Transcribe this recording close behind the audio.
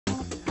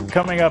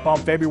Coming up on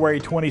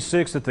February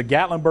 26th at the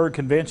Gatlinburg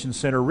Convention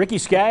Center, Ricky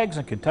Skaggs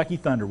and Kentucky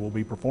Thunder will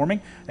be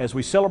performing as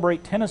we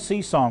celebrate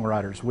Tennessee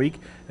Songwriters Week.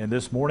 And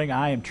this morning,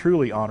 I am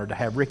truly honored to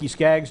have Ricky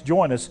Skaggs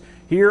join us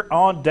here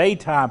on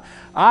Daytime.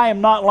 I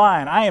am not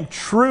lying. I am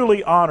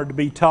truly honored to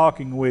be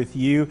talking with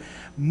you.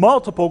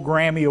 Multiple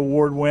Grammy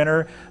Award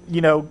winner,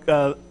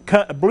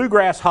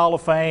 Bluegrass Hall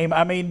of Fame.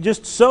 I mean,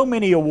 just so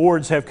many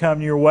awards have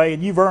come your way,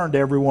 and you've earned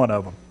every one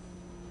of them.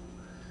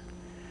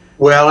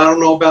 Well, I don't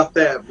know about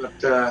that,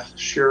 but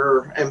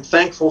sure, I'm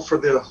thankful for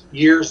the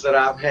years that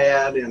I've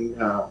had, and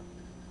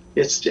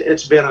it's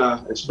been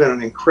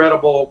an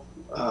incredible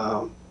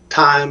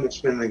time. It's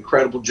been an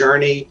incredible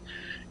journey,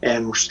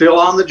 and we're still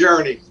on the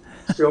journey,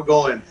 still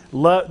going.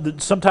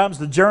 Sometimes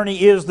the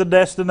journey is the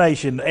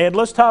destination, and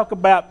let's talk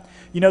about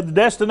the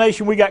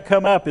destination we got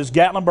coming up is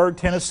Gatlinburg,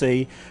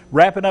 Tennessee,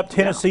 wrapping up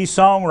Tennessee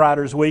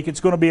Songwriters Week. It's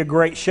going to be a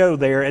great show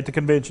there at the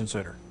Convention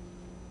Center.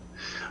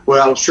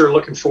 Well, I'm sure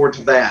looking forward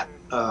to that.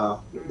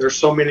 There's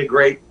so many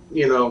great,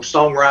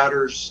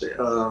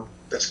 songwriters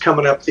that's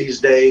coming up these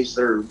days.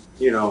 They're,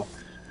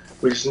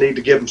 we just need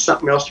to give them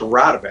something else to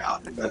write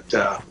about.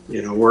 But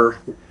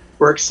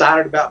we're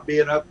excited about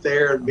being up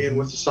there and being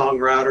with the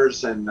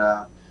songwriters, and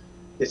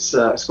it's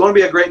going to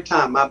be a great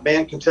time. My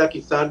band,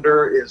 Kentucky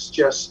Thunder, is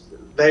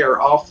they are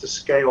off the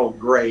scale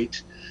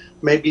great.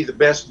 Maybe the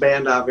best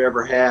band I've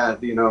ever had.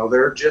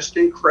 They're just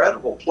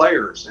incredible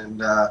players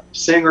and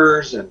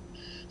singers, and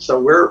so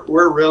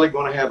we're really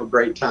going to have a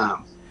great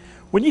time.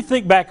 When you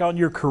think back on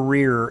your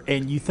career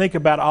and you think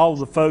about all of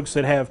the folks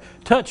that have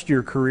touched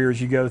your career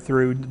as you go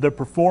through, the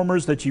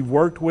performers that you've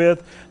worked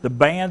with, the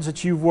bands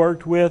that you've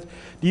worked with,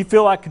 do you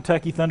feel like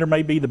Kentucky Thunder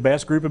may be the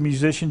best group of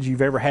musicians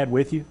you've ever had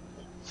with you?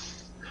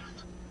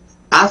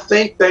 I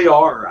think they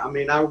are. I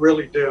mean, I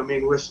really do. I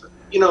mean, with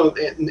in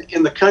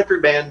the country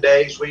band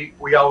days, we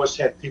always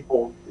had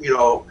people,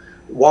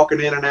 walking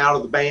in and out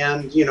of the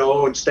band,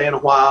 and staying a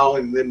while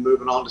and then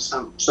moving on to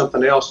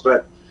something else.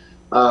 But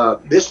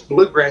this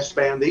bluegrass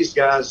band, these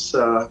guys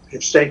have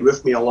stayed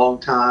with me a long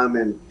time,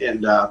 and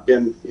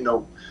been,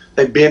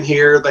 they've been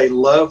here. They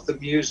love the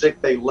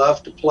music. They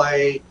love to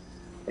play,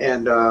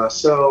 and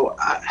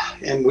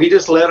and we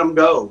just let them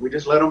go. We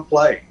just let them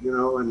play,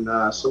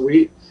 and so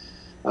we,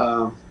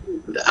 we're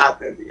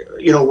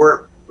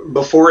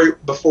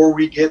before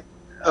we get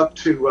up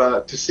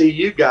to see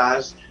you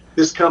guys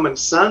this coming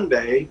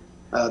Sunday.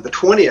 The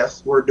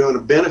 20th, we're doing a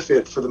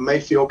benefit for the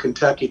Mayfield,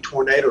 Kentucky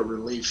tornado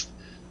relief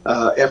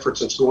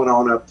efforts that's going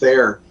on up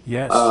there.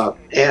 Yes.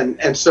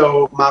 And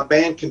so my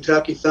band,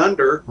 Kentucky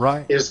Thunder,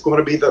 is going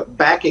to be the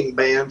backing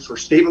band for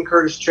Stephen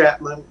Curtis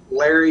Chapman,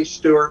 Larry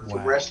Stewart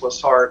from Restless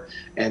Heart,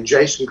 and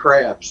Jason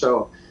Crabb.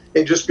 So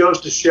it just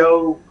goes to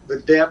show the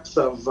depth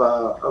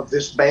of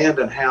this band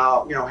and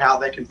how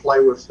they can play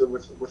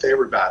with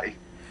everybody.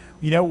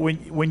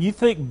 When you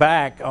think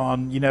back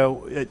on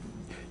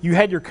you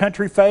had your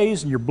country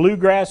phase and your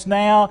bluegrass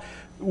now.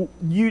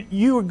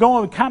 You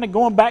are kind of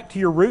going back to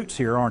your roots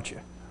here, aren't you?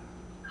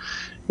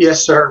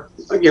 Yes, sir.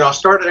 I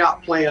started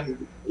out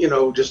playing,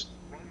 just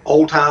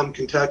old time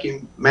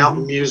Kentucky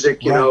mountain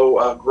music.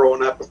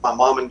 Growing up with my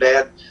mom and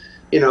dad.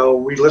 We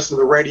listened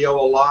to the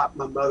radio a lot.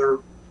 My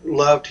mother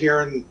loved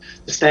hearing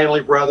the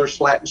Stanley Brothers,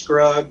 Flatt and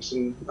Scruggs,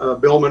 and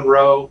Bill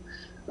Monroe.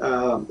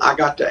 I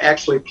got to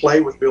actually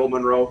play with Bill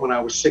Monroe when I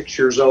was 6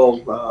 years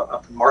old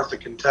up in Martha,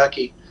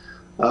 Kentucky.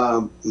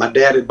 My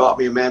dad had bought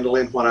me a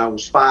mandolin when I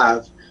was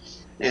 5,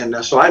 and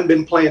so I hadn't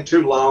been playing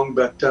too long,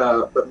 but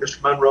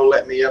Mr. Monroe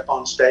let me up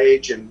on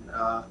stage and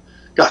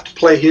got to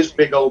play his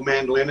big old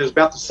mandolin. It was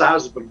about the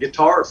size of a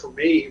guitar for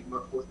me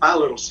with my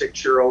little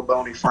 6-year-old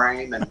bony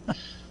frame, and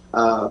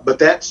but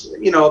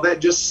that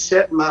just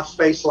set my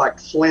face like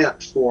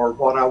flint for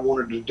what I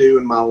wanted to do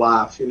in my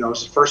life. It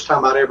was the first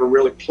time I'd ever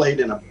really played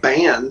in a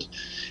band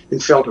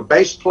and felt a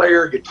bass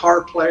player,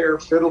 guitar player,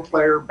 fiddle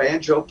player,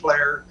 banjo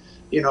player,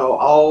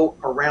 all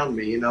around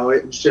me.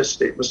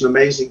 It was an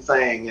amazing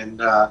thing.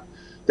 And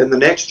then the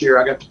next year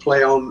I got to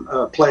play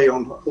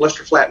on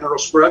Lester Flatt and Earl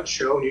Scruggs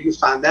show, and you can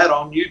find that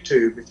on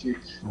YouTube if you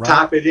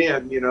type it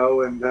in,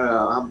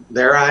 and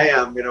there I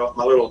am, with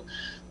my little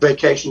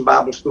Vacation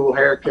Bible School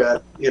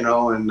haircut,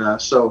 and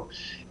so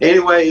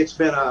anyway, it's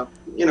been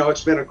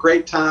a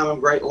great time and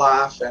great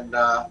life, and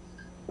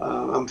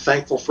I'm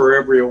thankful for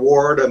every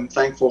award. I'm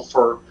thankful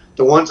for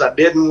the ones I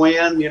didn't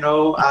win.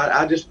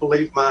 I just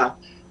believe my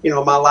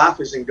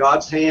life is in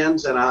God's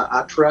hands, and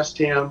I trust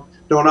Him.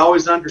 Don't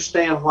always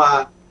understand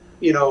why,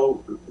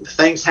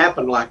 things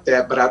happen like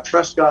that, but I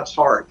trust God's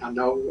heart. I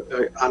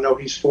know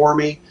He's for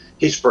me.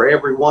 He's for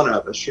every one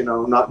of us,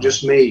 not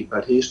just me,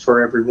 but He's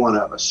for every one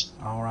of us.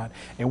 All right.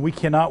 And we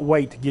cannot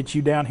wait to get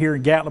you down here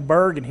in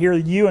Gatlinburg and hear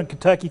you and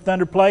Kentucky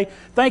Thunder play.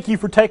 Thank you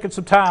for taking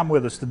some time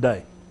with us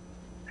today.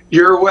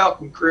 You're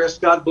welcome, Chris.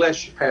 God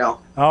bless you,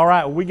 pal. All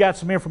right. Well, we got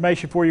some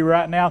information for you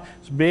right now.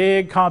 It's a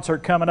big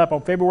concert coming up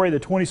on February the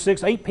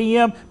 26th, 8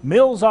 p.m.,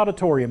 Mills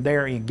Auditorium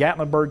there in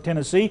Gatlinburg,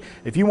 Tennessee.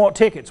 If you want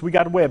tickets, we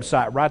got a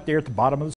website right there at the bottom of the